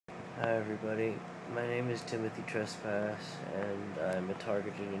Hi everybody, my name is Timothytrespas and I'm a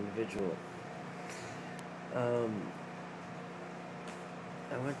targeted individual. I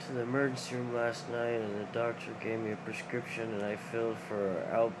went to the emergency room last night and the doctor gave me a prescription and I filled for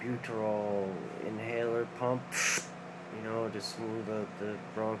albuterol inhaler pump, you know, to smooth out the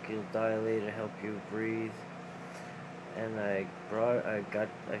bronchial dilate to help you breathe. And I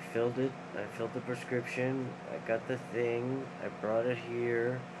filled it, I filled the prescription, I got the thing, I brought it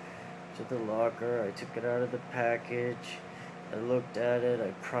here to the locker. I took it out of the package. I looked at it.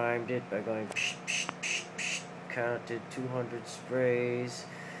 I primed it by going psh, psh, psh, psh, counted 200 sprays.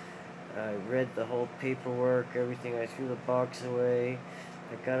 I read the whole paperwork, everything. I threw the box away.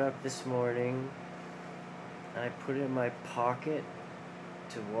 I got up this morning. I put it in my pocket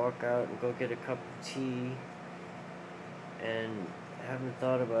to walk out and go get a cup of tea. And I haven't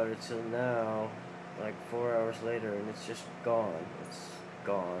thought about it till now, like 4 hours later, and it's just gone. It's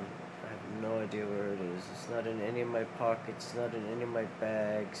gone. I have no idea where it is. It's not in any of my pockets, it's not in any of my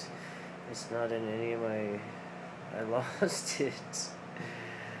bags, it's not in any of my... I lost it.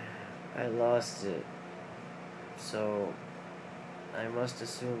 I lost it. So, I must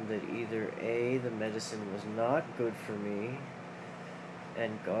assume that either A, the medicine was not good for me,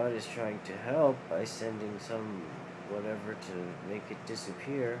 and God is trying to help by sending some whatever to make it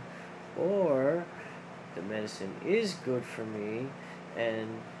disappear, or the medicine is good for me, and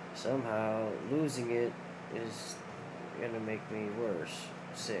somehow losing it is gonna make me worse,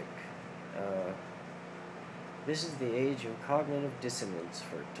 sick. This is the age of cognitive dissonance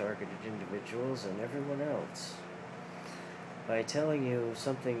for targeted individuals and everyone else. By telling you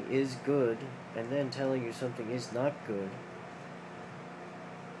something is good and then telling you something is not good,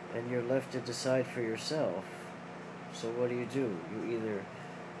 and you're left to decide for yourself. So what do? You either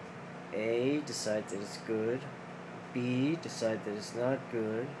A, decide that it's good, B, decide that it's not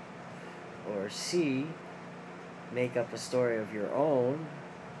good, or C, make up a story of your own,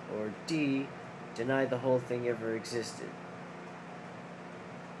 or D, deny the whole thing ever existed.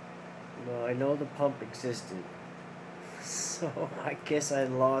 Well, I know the pump existed, so I guess I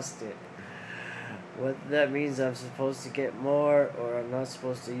lost it. What that means, I'm supposed to get more, or I'm not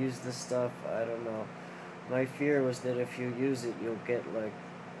supposed to use this stuff, I don't know. My fear was that if you use it, you'll get, like,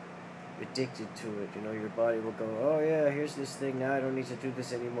 addicted to it. You know, your body will go, oh yeah, here's this thing, now I don't need to do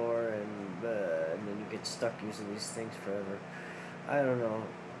this anymore, and then you get stuck using these things forever. I don't know.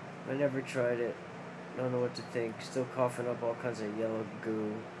 I never tried it. Don't know what to think. Still coughing up all kinds of yellow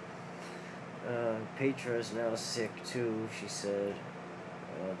goo. Petra is now sick too, she said.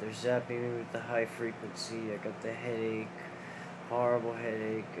 They're zapping me with the high frequency. I got the headache, horrible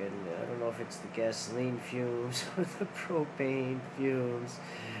headache, and I don't know if it's the gasoline fumes or the propane fumes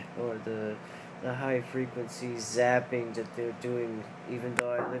or the high frequency zapping that they're doing, even though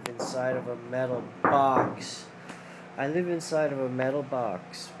I live inside of a metal box. I live inside of a metal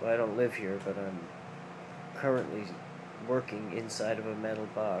box. Well, I don't live here, but I'm currently working inside of a metal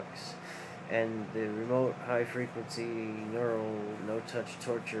box. And the remote high frequency neural no touch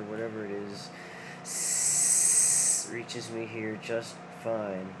torture, whatever it is, reaches me here just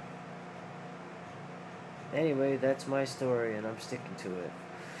fine. Anyway, that's my story and I'm sticking to it.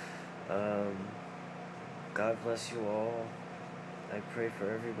 God bless you all. I pray for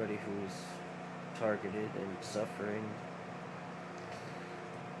everybody who's targeted and suffering.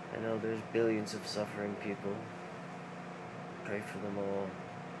 I know there's billions of suffering people. Pray for them all.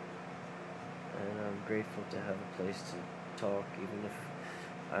 And I'm grateful to have a place to talk, even if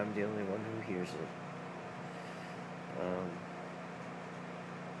I'm the only one who hears it.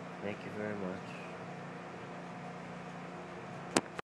 Thank you very much.